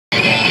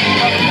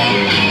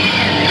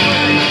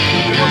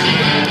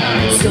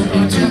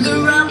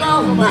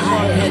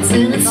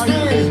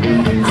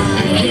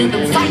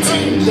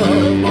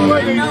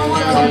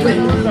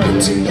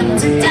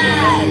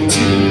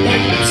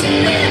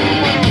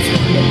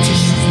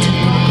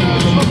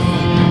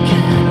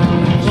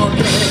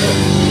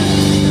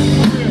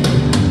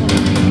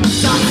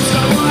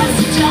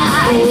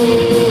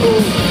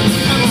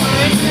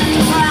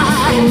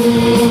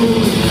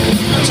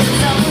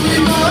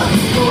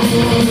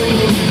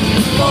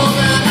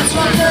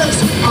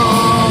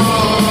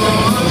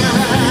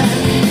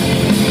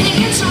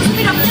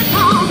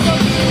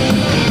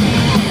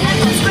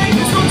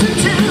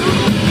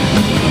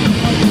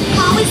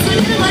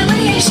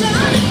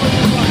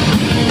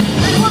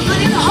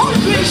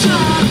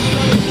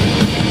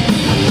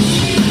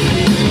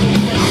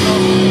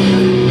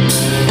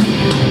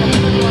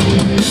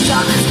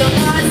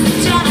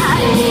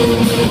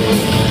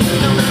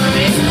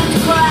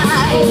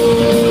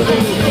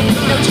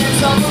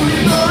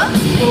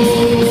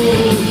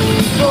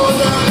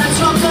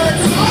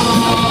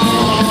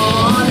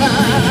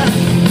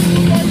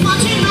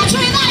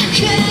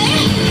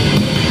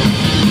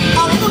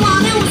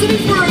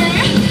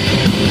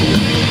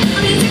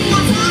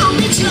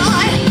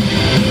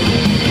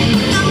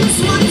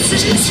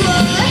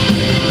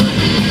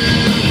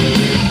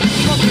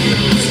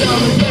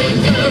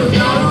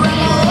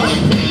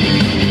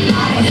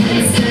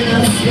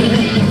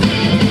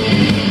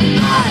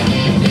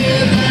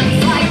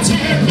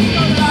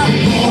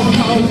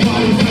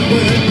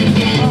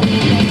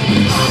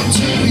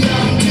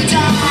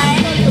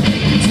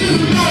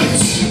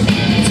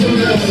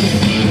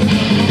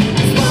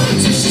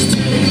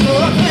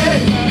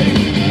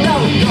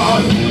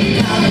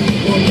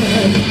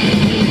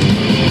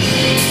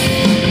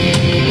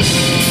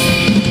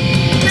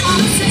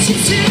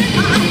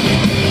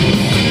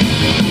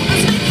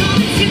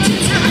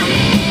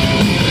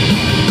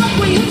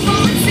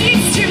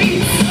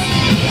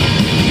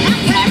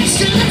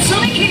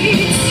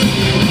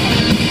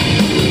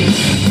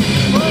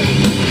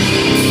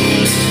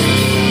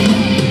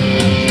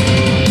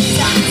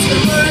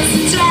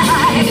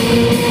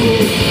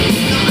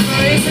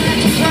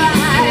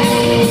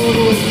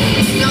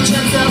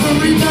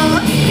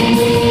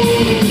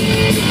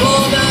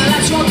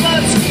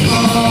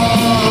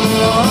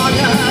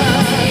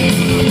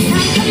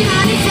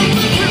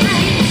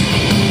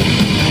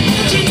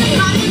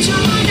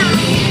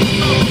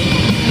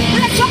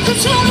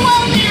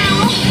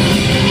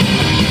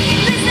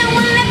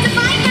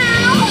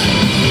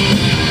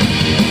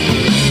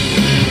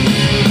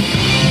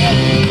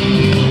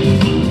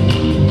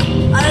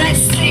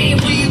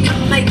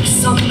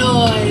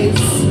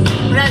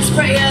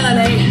Pretty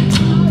early.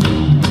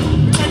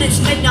 Pretend it's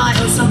midnight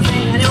or something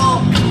and you're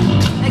all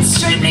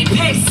extremely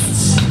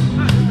pissed.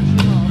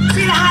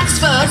 See the hands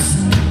first.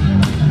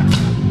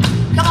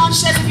 Come on,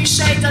 Chef, if you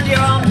shaved under your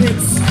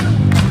armpits.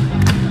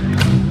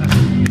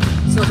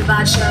 It's not a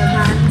bad show of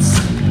hands.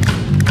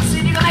 See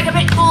if you can make a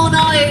bit more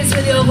noise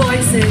with your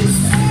voices.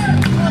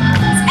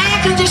 It's air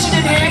conditioned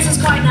in here, so it's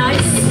quite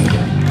nice.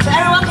 So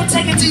everyone can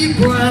take a deep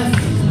breath.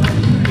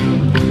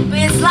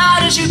 Be as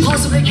loud as you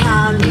possibly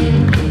can.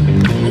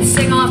 And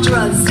sing after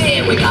us.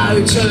 Here we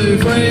go. 2,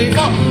 3, 4. Hey,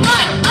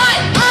 hey,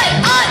 hey,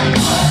 hey.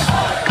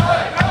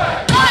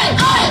 Hey,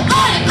 hey,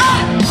 hey, hey.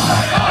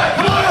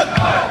 Come on.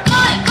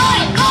 Hey,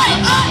 hey, hey,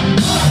 hey.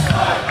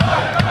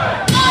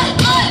 Hey,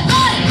 hey,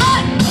 hey,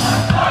 hey.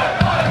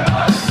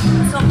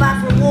 It's not bad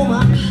for a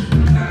warm-up.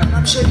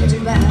 I'm sure you can do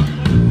better.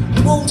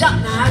 You warmed up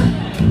now.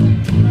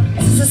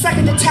 This is the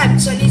second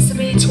attempt, so it needs to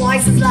be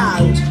twice as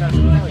loud.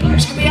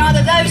 Which can be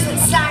either those that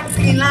sang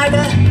singing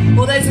louder,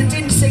 or those that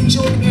didn't sing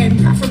joining in,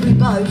 preferably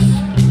both.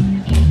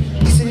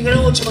 So you can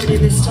all join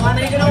in this time,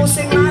 and you can all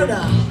sing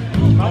louder.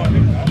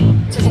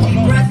 Take a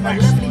deep breath,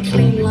 that lovely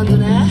clean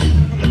London air.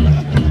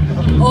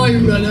 Are you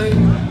ready?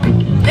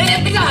 Here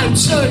we go, 2, 3,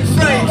 4.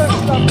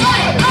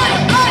 Hey, hey,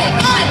 hey,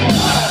 hey!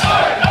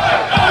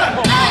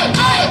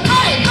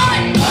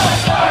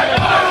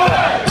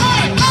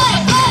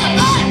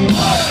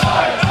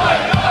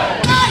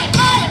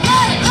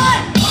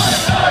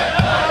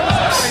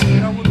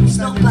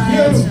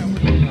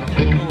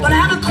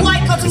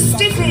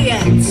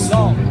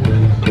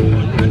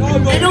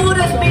 In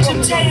order for me to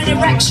obtain an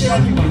erection,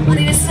 I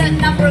need a certain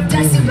number of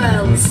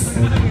decibels.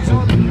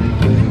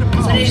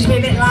 So I need to be a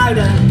bit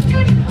louder.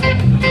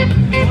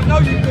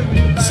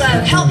 So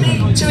help me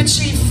to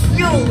achieve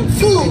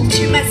full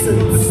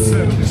tumescence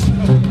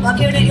by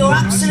giving it your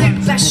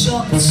absolute best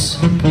shot.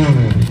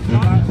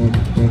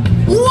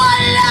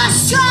 One last